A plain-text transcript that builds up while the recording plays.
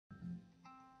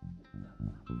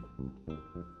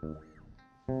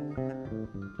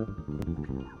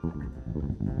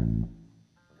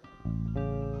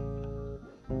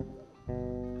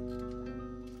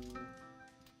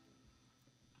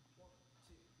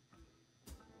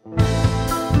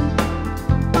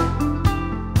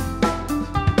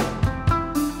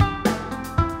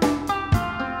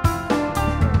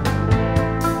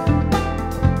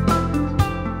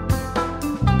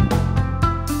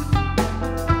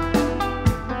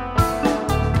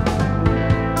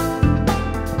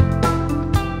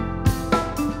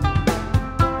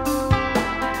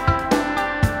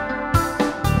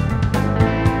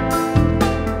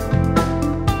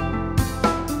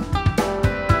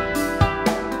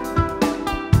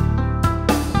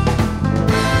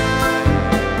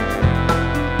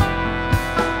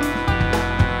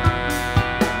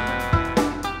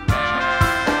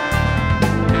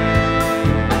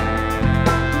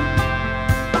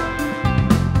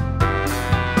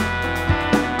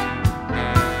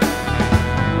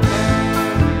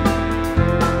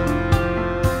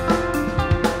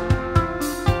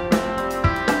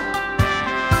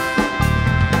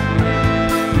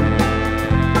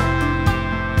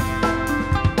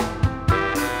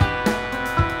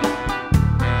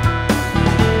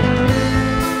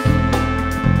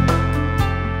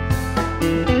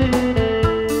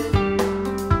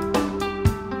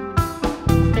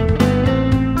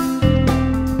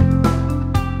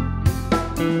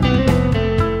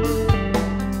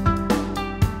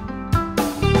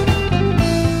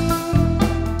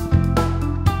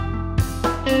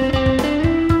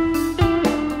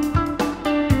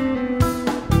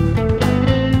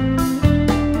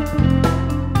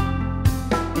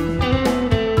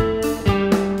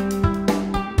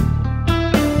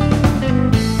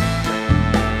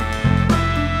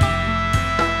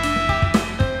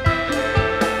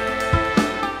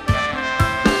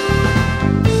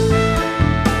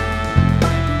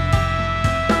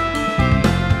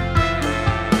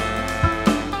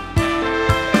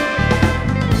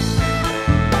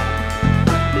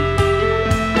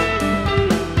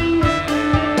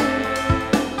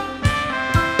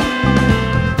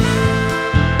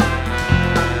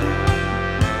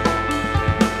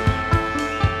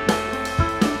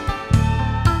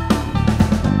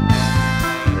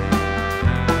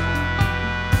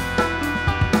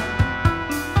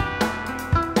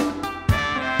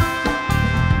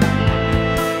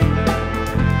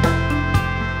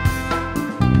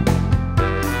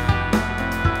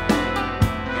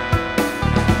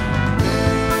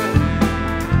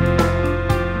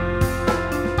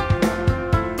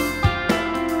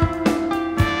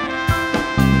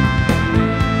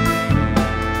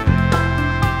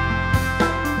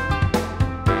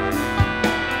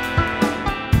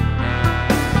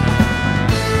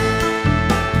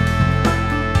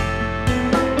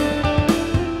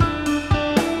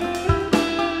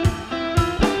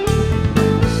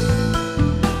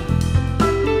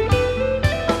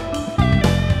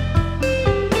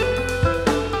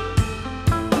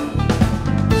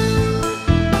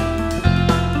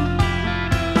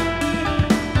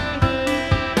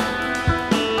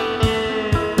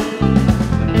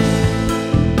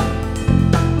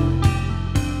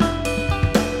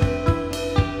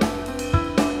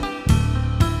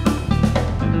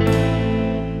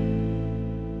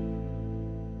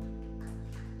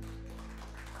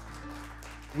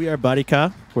We are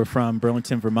Barika. We're from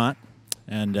Burlington, Vermont,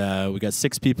 and we got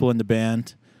 6 people in the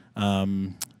band.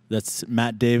 That's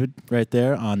Matt David right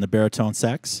there on the baritone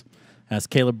sax. Has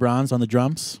Caleb Bronz on the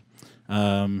drums.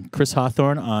 Chris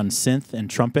Hawthorn on synth and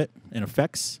trumpet and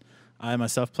effects. I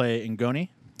myself play ngoni.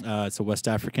 It's a West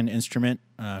African instrument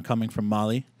coming from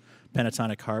Mali,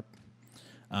 pentatonic harp.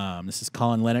 This is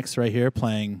Colin Lenox right here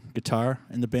playing guitar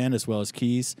in the band as well as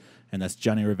keys, and that's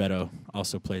Johnny Rovetto,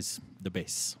 also plays the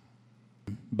bass.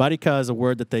 Barika is a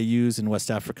word that they use in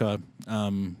West Africa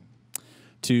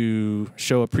to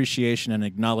show appreciation and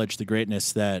acknowledge the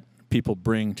greatness that people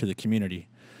bring to the community.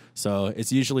 So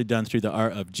it's usually done through the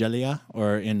art of jelia,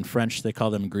 or in French they call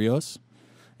them griots.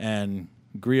 And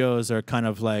griots are kind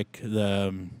of like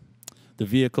the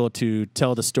vehicle to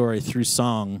tell the story through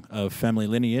song of family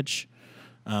lineage.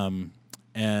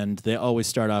 And they always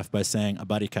start off by saying a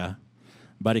barika.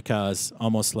 Barika is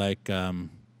almost like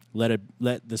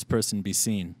let this person be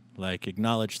seen, like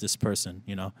acknowledge this person,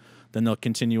 you know. Then they'll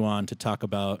continue on to talk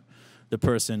about the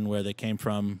person, where they came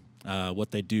from,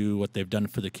 what they do, what they've done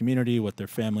for the community, what their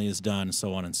family has done,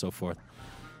 so on and so forth.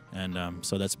 And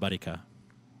so that's Barika.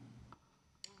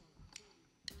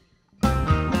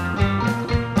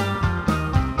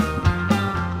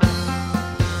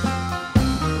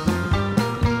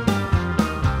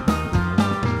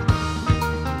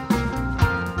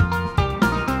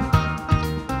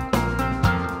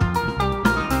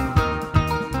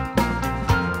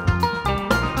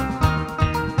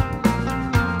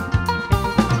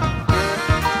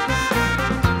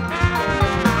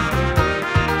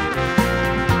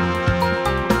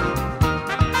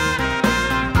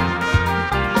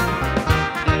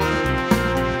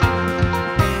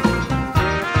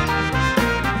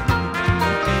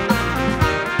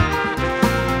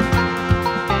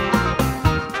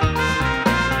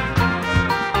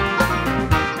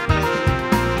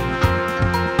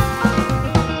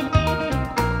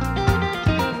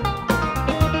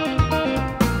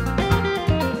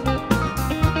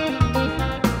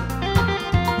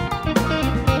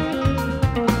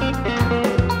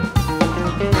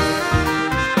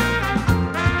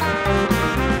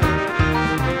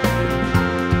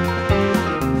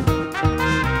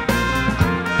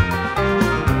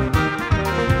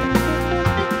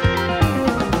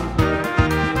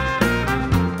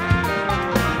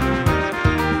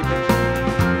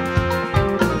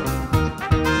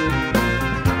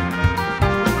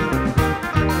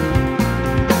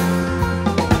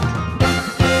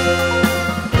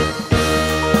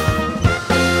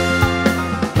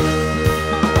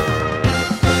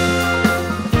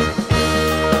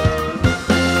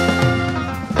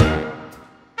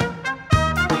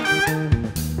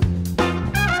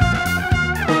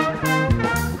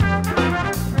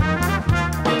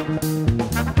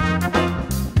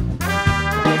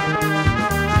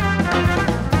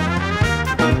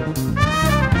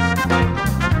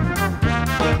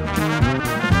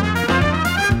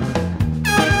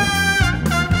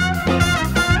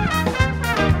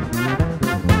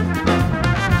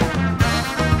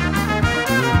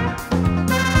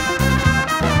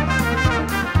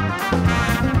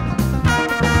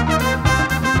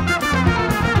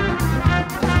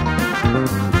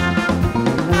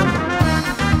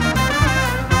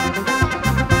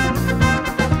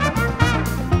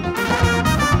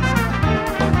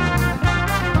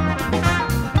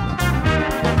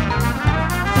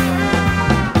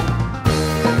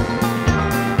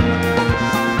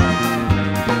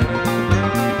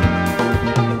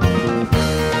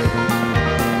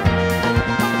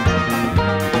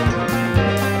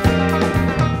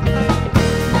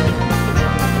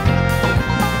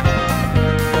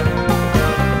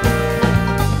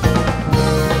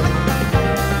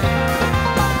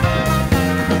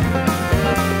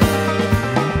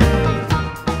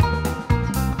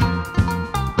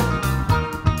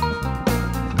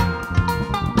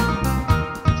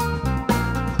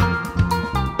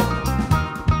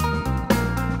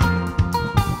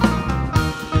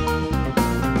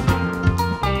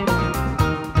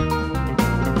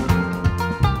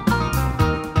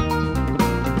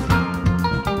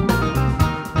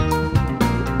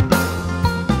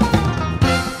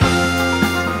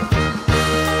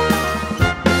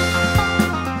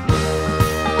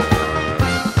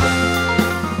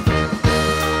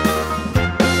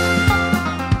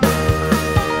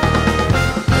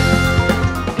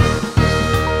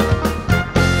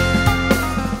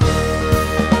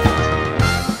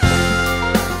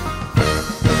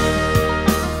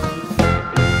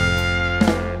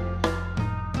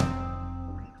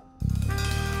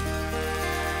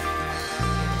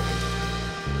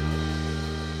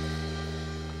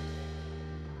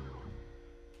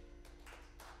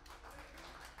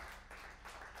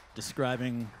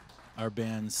 describing our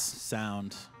band's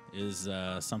sound is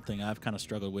something I've kind of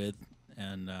struggled with,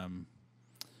 and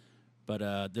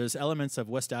but there's elements of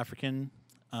West African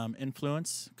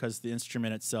influence because the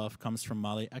instrument itself comes from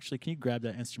Mali. Actually, can you grab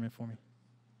that instrument for me?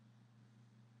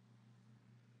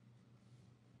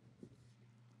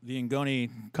 The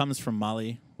ngoni comes from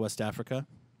Mali, West Africa,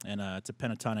 and it's a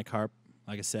pentatonic harp,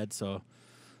 like I said. So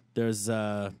there's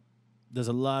a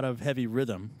lot of heavy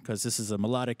rhythm because this is a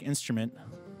melodic instrument,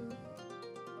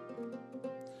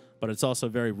 but it's also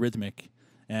very rhythmic.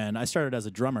 And I started as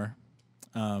a drummer,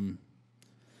 and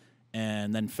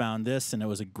then found this, and it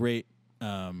was a great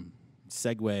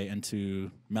segue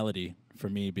into melody for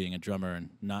me being a drummer and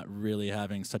not really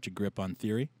having such a grip on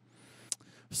theory.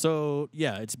 So,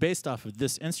 yeah, it's based off of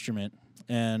this instrument,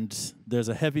 and there's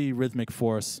a heavy rhythmic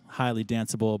force, highly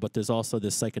danceable, but there's also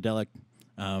this psychedelic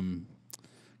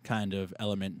kind of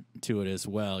element to it as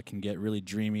well. It can get really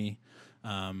dreamy,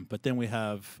 but then we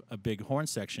have a big horn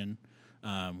section,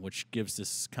 which gives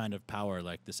this kind of power,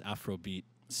 like this Afrobeat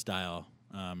style.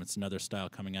 It's another style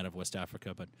coming out of West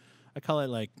Africa, but I call it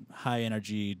like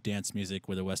high-energy dance music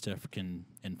with a West African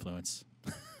influence.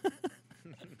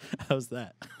 How's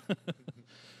that?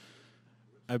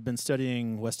 I've been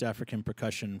studying West African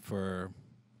percussion for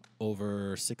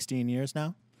over 16 years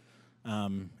now.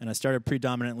 And I started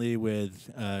predominantly with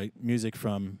music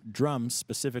from drums,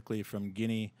 specifically from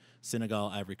Guinea, Senegal,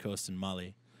 Ivory Coast, and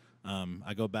Mali.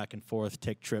 I go back and forth,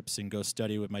 take trips, and go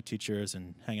study with my teachers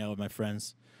and hang out with my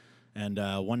friends. And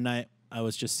one night, I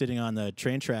was just sitting on the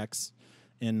train tracks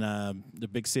in the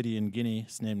big city in Guinea.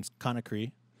 His name's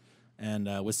Conakry. And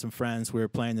with some friends, we were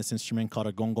playing this instrument called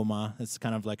a gongoma. It's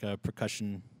kind of like a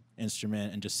percussion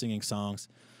instrument and just singing songs.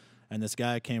 And this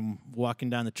guy came walking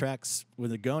down the tracks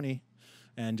with a goni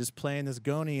and just playing this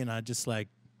goni, and I just like,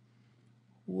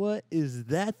 what is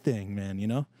that thing, man, you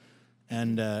know?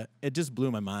 And it just blew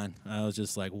my mind. I was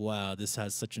just like, wow, this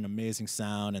has such an amazing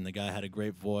sound, and the guy had a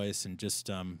great voice, and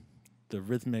just the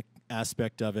rhythmic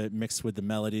aspect of it mixed with the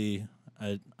melody,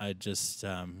 I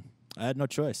had no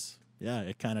choice. Yeah,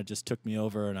 it kind of just took me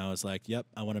over, and I was like, yep,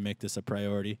 I want to make this a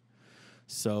priority.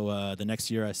 So the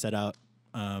next year I set out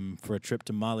for a trip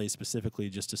to Mali specifically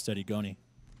just to study goni.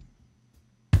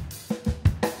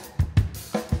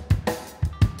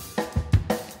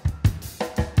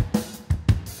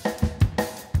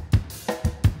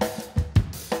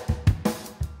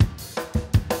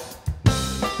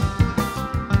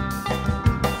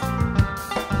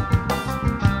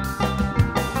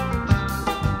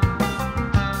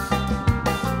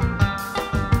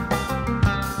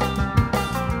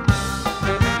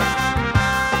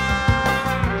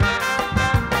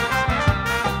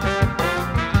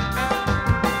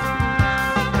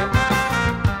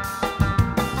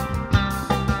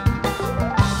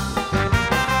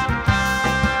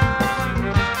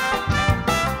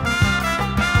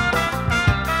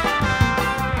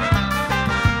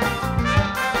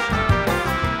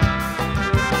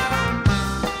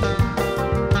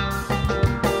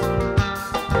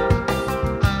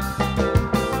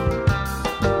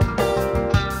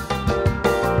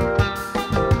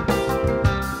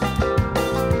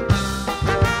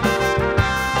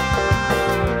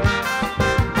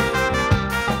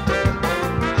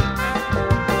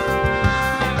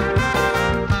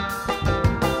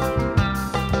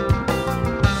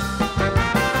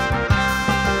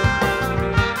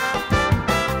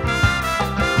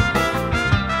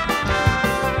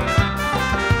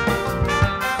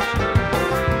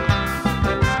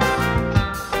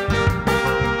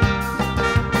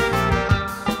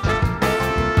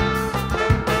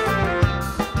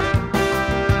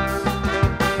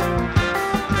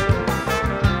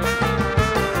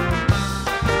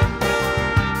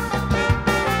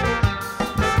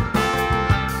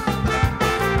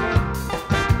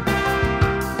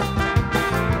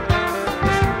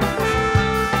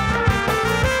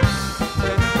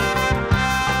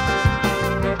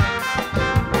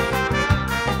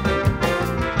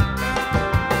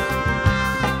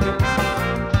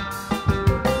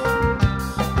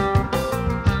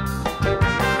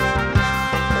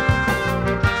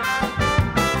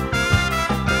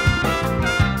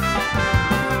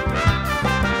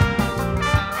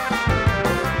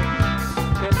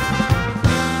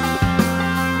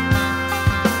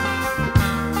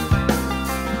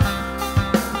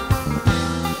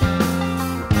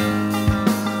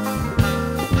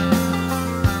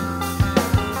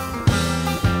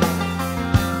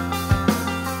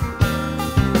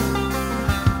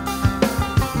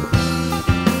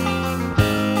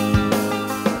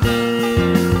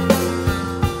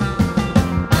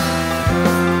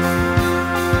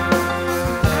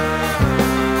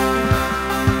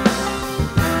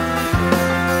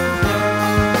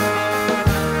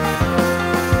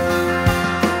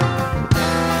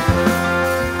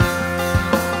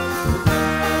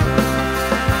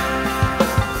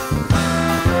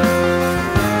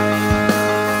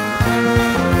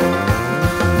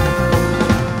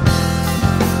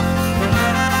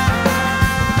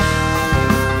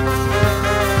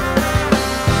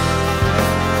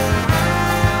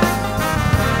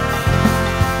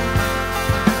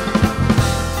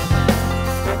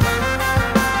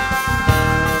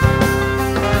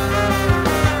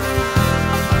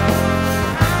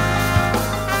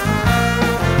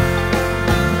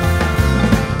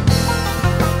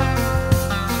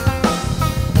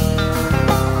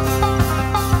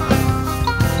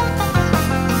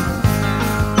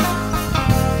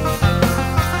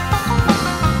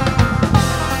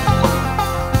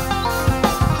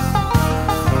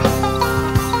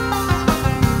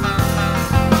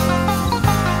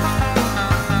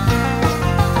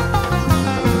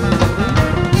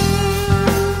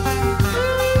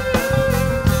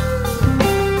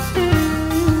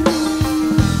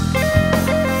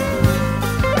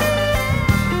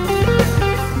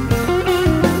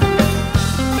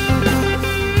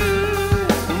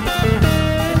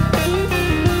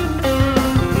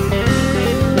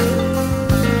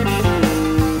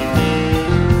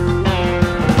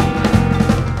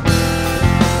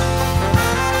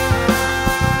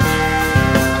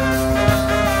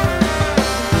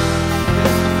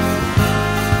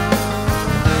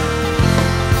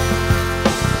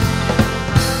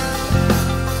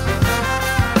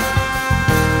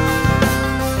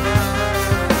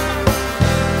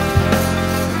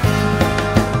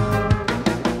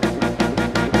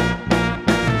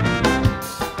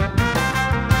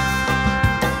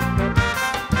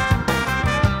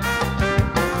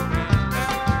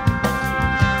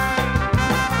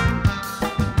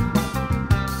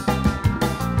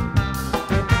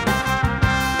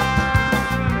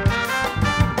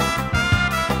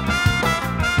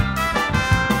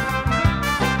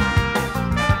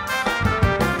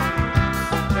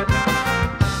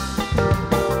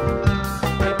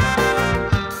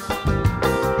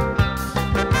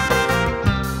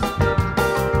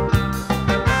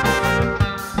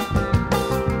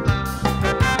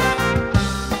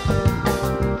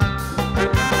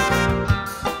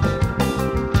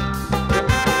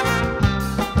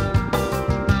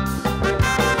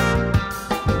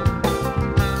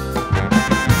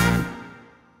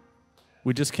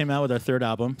 We just came out with our third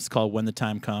album. It's called When the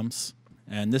Time Comes.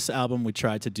 And this album, we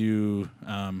tried to do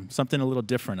something a little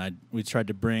different. We tried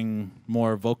to bring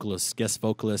more vocalists, guest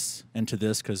vocalists into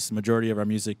this because the majority of our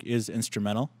music is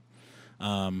instrumental.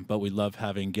 But we love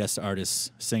having guest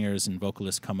artists, singers, and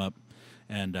vocalists come up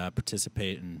and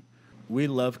participate. And we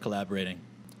love collaborating.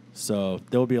 So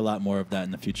there will be a lot more of that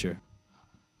in the future.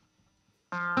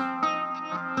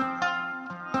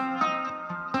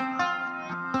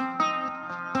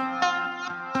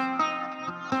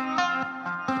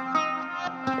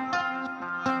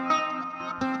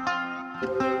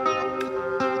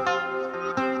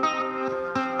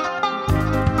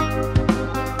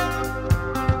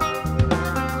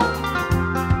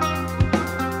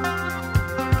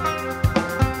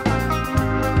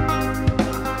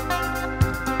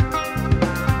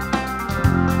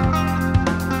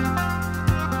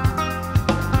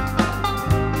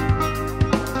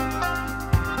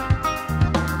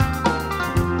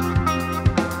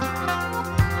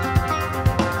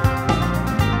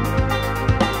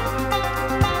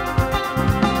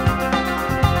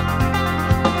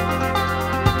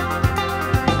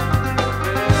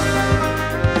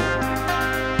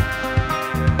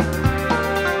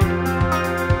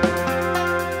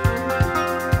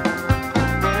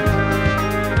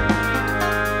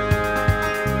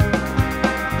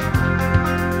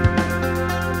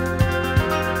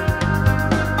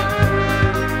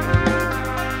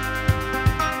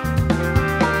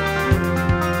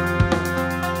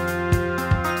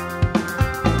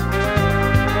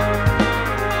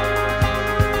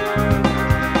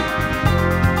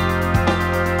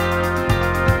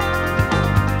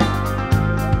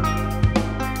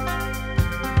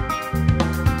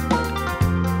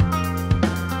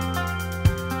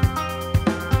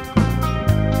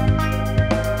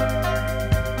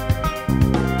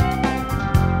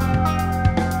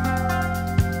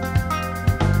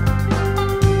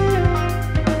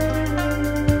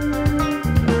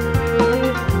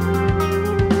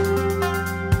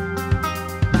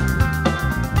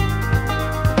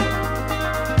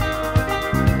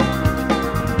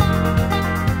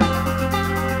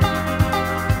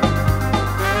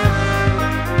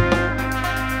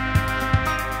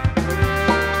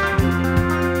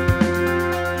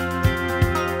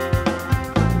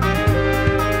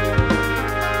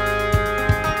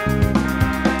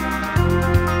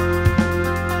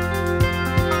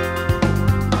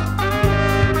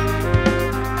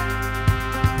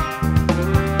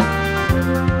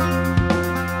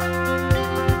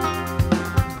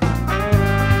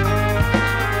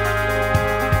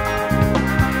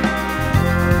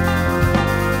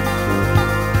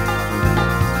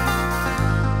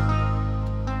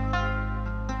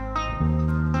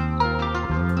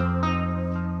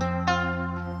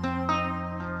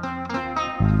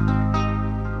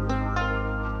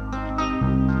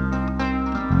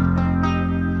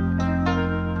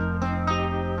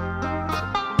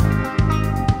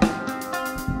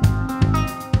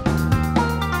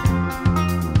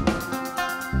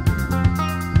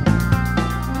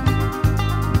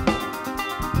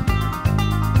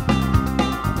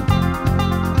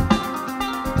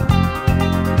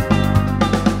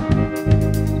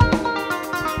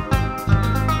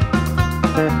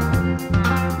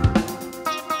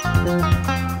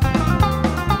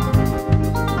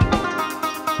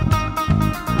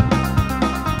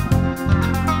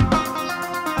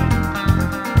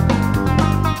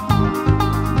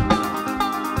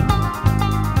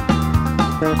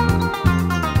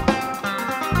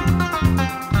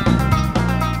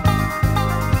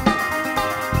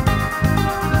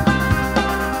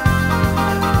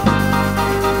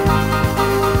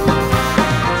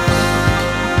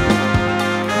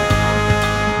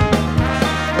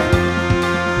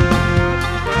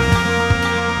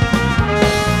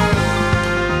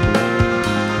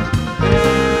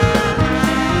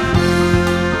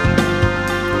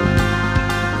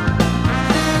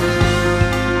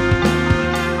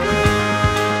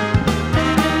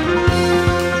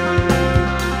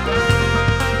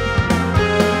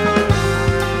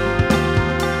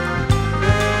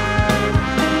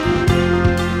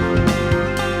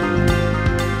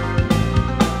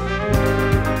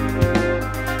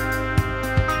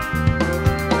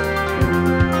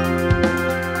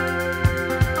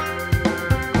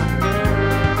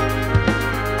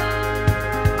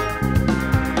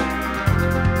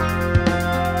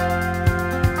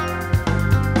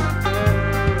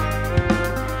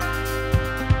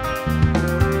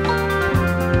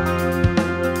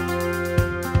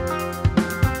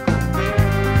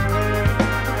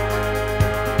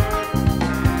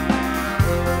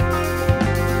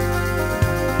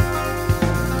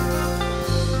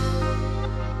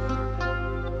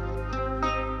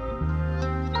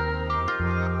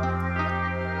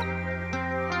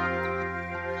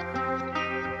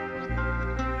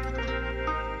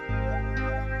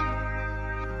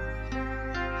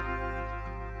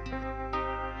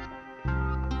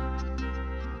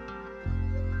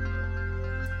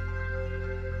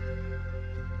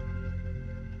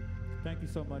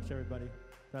 Thank you so much, everybody.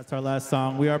 That's our last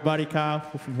song. We are Barika.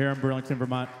 We're from here in Burlington,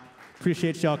 Vermont.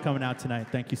 Appreciate y'all coming out tonight.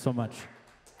 Thank you so much.